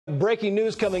Breaking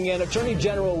news coming in. Attorney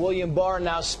General William Barr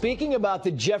now speaking about the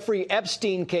Jeffrey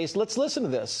Epstein case. Let's listen to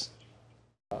this.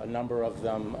 A number of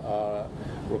them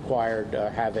required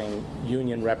having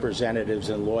union representatives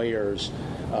and lawyers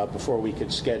before we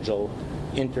could schedule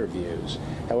interviews.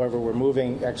 However, we're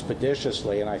moving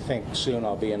expeditiously, and I think soon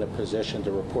I'll be in a position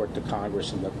to report to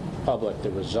Congress and the public the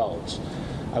results.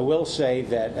 I will say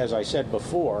that, as I said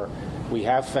before, we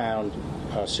have found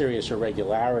serious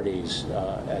irregularities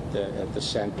at the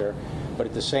center, but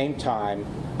at the same time,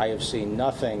 I have seen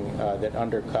nothing that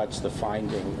undercuts the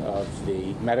finding of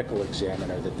the medical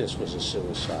examiner that this was a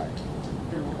suicide.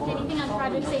 Anything on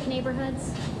Project Safe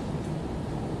Neighborhoods?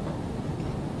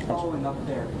 Following up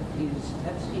there, is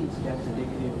Epstein's death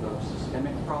indicative of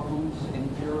systemic problems in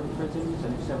Bureau of Prisons,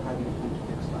 and if so, how do you plan to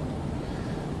fix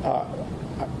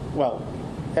them? Well,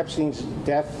 Epstein's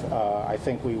death, I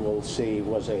think we will see,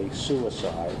 was a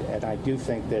suicide, and I do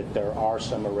think that there are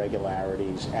some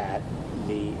irregularities at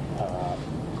the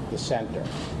center.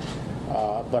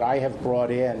 But I have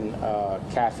brought in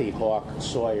Kathy Hawk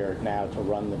Sawyer now to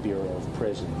run the Bureau of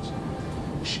Prisons.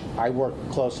 I worked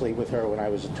closely with her when I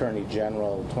was Attorney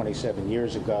General 27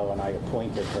 years ago, and I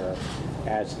appointed her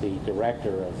as the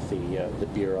director of the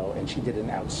Bureau, and she did an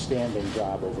outstanding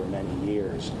job over many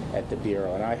years at the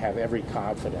Bureau, and I have every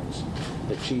confidence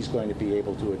that she's going to be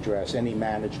able to address any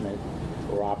management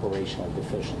or operational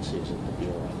deficiencies at the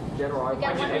Bureau. General, we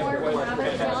got one more from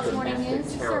Robert, Dallas Morning News.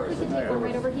 Sir, if we could take one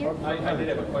right over here. I did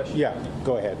have a question. Yeah,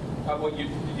 go ahead. Did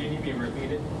you need me to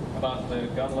repeat it about the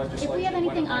gun legislation? If we have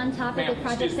anything on topic with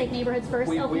Project Safe Neighborhoods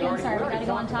first, I'm sorry, we got to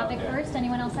go on topic first.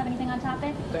 Anyone else have anything on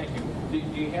topic? Thank you. Do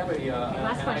you have an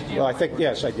idea? Well, I think,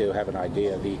 yes, I do have an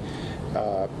idea.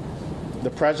 The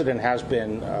President has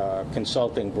been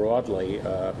consulting broadly,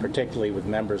 particularly with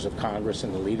members of Congress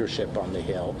and the leadership on the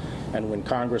Hill. And when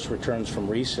Congress returns from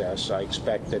recess, I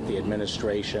expect that the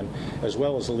administration, as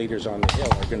well as the leaders on the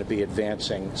Hill, are going to be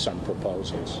advancing some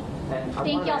proposals.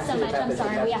 Thank you all so much. I'm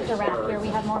sorry, we have to wrap here. We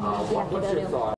have more meetings we have to go to.